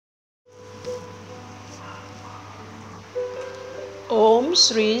Om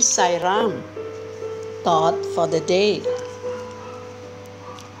Sri Sai Ram. Thought for the day.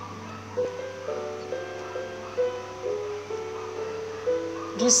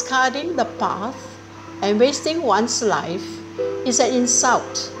 Discarding the path and wasting one's life is an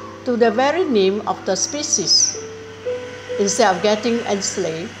insult to the very name of the species. Instead of getting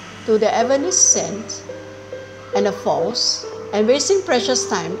enslaved to the evanescent and the false and wasting precious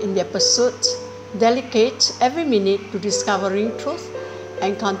time in their pursuit, dedicate every minute to discovering truth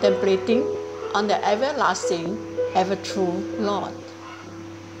and contemplating on the everlasting, ever-true Lord.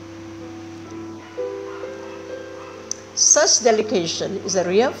 Such dedication is a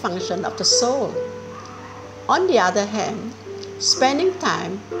real function of the soul. On the other hand, spending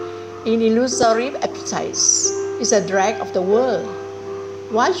time in illusory appetites is a drag of the world.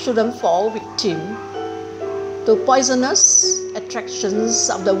 One shouldn't fall victim to poisonous attractions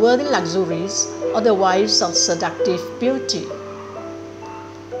of the worldly luxuries or the wiles of seductive beauty.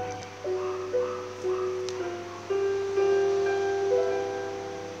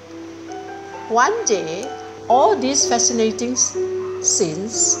 One day, all these fascinating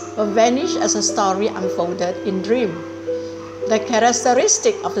scenes will vanish as a story unfolded in dream. The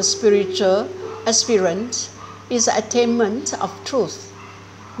characteristic of the spiritual aspirant is the attainment of truth,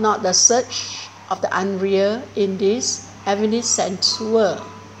 not the search of the unreal in this evanescent world.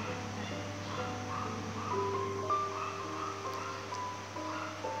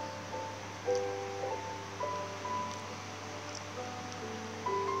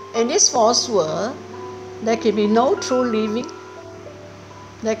 In this false world, there can be no true living.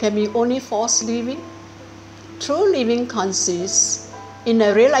 There can be only false living. True living consists in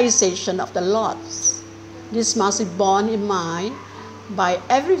a realization of the Lord. This must be borne in mind by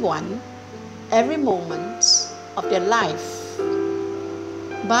everyone, every moment of their life.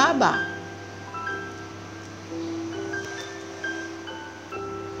 Baba.